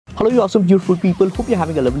Hello, you awesome, beautiful people. Hope you're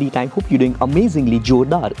having a lovely time. Hope you're doing amazingly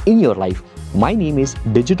jordar in your life. My name is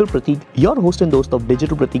Digital Pratik, your host and host of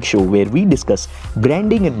Digital Pratik Show, where we discuss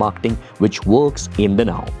branding and marketing which works in the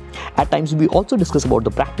now. At times, we also discuss about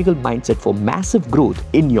the practical mindset for massive growth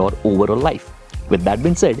in your overall life. With that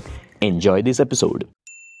being said, enjoy this episode.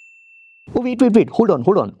 Oh, wait, hold on.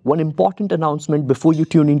 One important announcement before you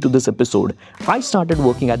tune into this episode. I started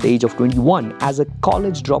working at the age of 21 as a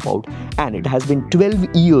college dropout, and it has been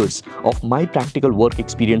 12 years of my practical work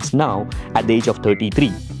experience now at the age of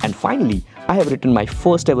 33. And finally, I have written my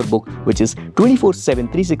first ever book, which is 24/7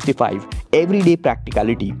 365 Everyday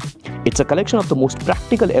Practicality. It's a collection of the most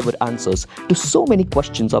practical ever answers to so many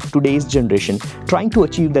questions of today's generation trying to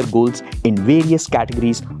achieve their goals in various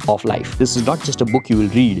categories of life. This is not just a book you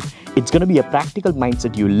will read. It's going to be a practical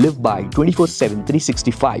mindset you live by 24/7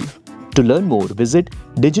 365. To learn more, visit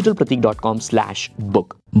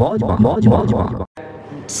digitalpratik.com/book.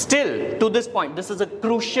 Still, to this point, this is a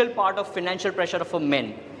crucial part of financial pressure for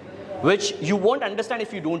men, which you won't understand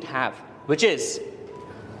if you don't have, which is,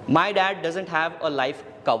 my dad doesn't have a life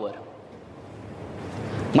cover.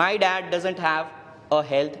 My dad doesn't have a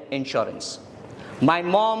health insurance. My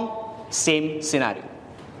mom, same scenario.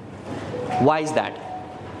 Why is that?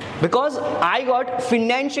 Because I got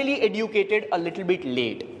financially educated a little bit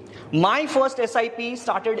late. My first SIP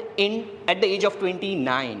started at the age of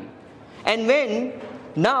 29. And when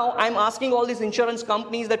now I'm asking all these insurance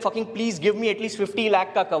companies that fucking please give me at least 50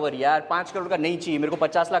 lakh का cover यार 5 करोड़ का नहीं चाहिए मेरे को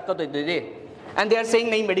 50 लाख का तो दे दे. And they are saying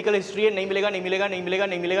नहीं medical history है नहीं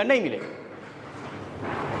मिलेगा.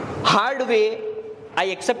 Hard way, I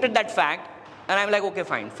accepted that fact and I'm like okay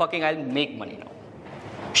fine, fucking I'll make money now.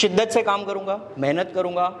 शिद्दत से काम करूंगा, मेहनत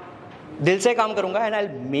करूंगा, दिल से काम करूंगा and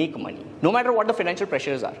I'll make money no matter what the financial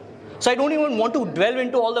pressures are. So I don't even want to delve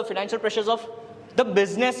into all the financial pressures of the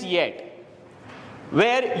business yet.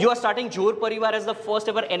 Where you are starting Jor Parivar as the first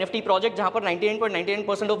ever NFT project जहाँ पर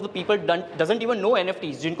 99.99% of the people doesn't even know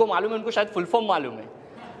NFTs. जिनको मालूम है उनको शायद full form मालूम है.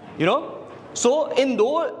 You know? So in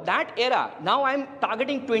that era, now I'm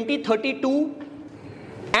targeting 2032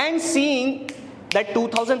 and seeing that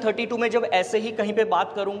 2032 में जब ऐसे ही कहीं पे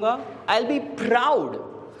बात करूँगा, I'll be proud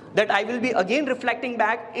that I will be again reflecting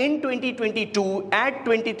back in 2022 at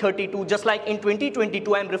 2032, just like in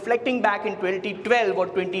 2022 I'm reflecting back in 2012 or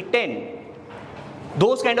 2010.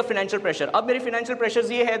 Those kind of financial pressure. अब मेरी financial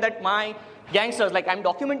pressures ये है that my gangsters, like I'm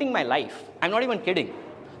documenting my life. I'm not even kidding.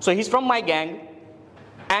 So he's from my gang.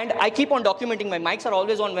 And I keep on documenting. My mics are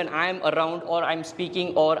always on when I'm around or I'm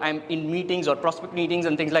speaking or I'm in meetings or prospect meetings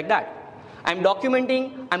and things like that. I'm documenting,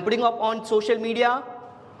 I'm putting up on social media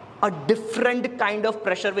a different kind of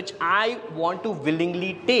pressure which I want to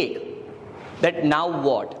willingly take. That now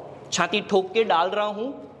what? छाती ठोक के डाल रहा हूँ,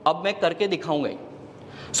 अब मैं करके दिखाऊंगा.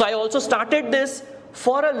 So I also started this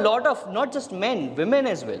for a lot of not just men, women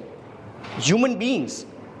as well, human beings.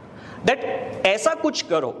 That ऐसा कुछ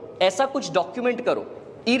करो, ऐसा कुछ document करो,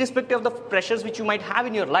 irrespective of the pressures which you might have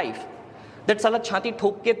in your life. That साला छाती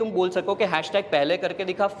ठोक के तुम बोल सको कि hashtag पहले करके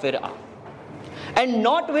दिखा फिर आ. And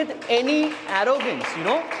not with any arrogance, you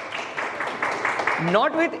know.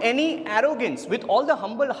 Not with any arrogance, with all the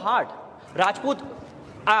humble heart. Rajput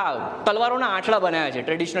તલવારોના આંચળા બનાવ્યા છે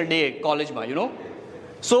ટ્રેડિશનલ ડે કોલેજમાં, you know.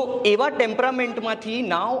 So એવા ટેમ્પરામેન્ટમાંથી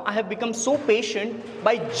now I have become so patient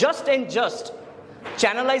by just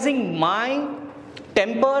channelizing my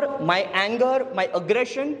temper, my anger, my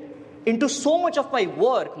aggression into so much of my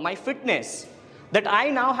work, my fitness, that I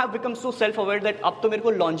now have become so self-aware that अब तो मेरे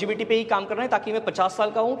को longevity पे ही काम करना है ताकि मैं 50 साल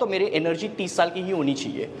का हूँ तो मेरी एनर्जी 30 साल की ही होनी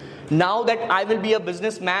चाहिए. Now that I will be a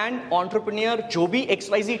businessman, entrepreneur, जो भी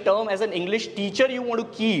XYZ term as an English teacher you want to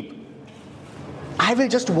keep, I will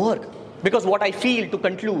just work. Because what I feel, to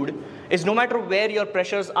conclude, is no matter where your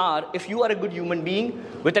pressures are, if you are a good human being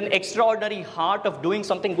with an extraordinary heart of doing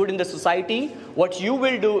something good in the society, what you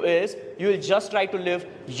will do is you will just try to live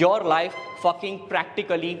your life fucking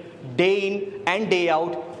practically day in and day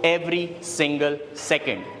out every single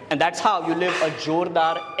second. And that's how you live a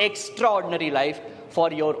jordar, extraordinary life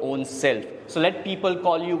for your own self. So let people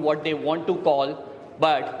call you what they want to call,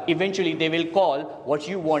 but eventually they will call what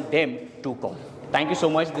you want them to call. Thank you so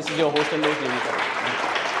much. This is your host and host, Levita.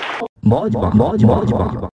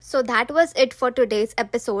 So that was it for today's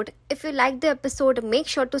episode. If you liked the episode, make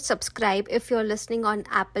sure to subscribe if you're listening on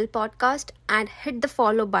Apple Podcast and hit the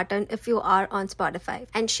follow button if you are on Spotify.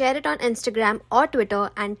 And share it on Instagram or Twitter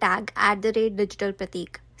and tag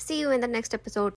 @digitalpratik. See you in the next episode.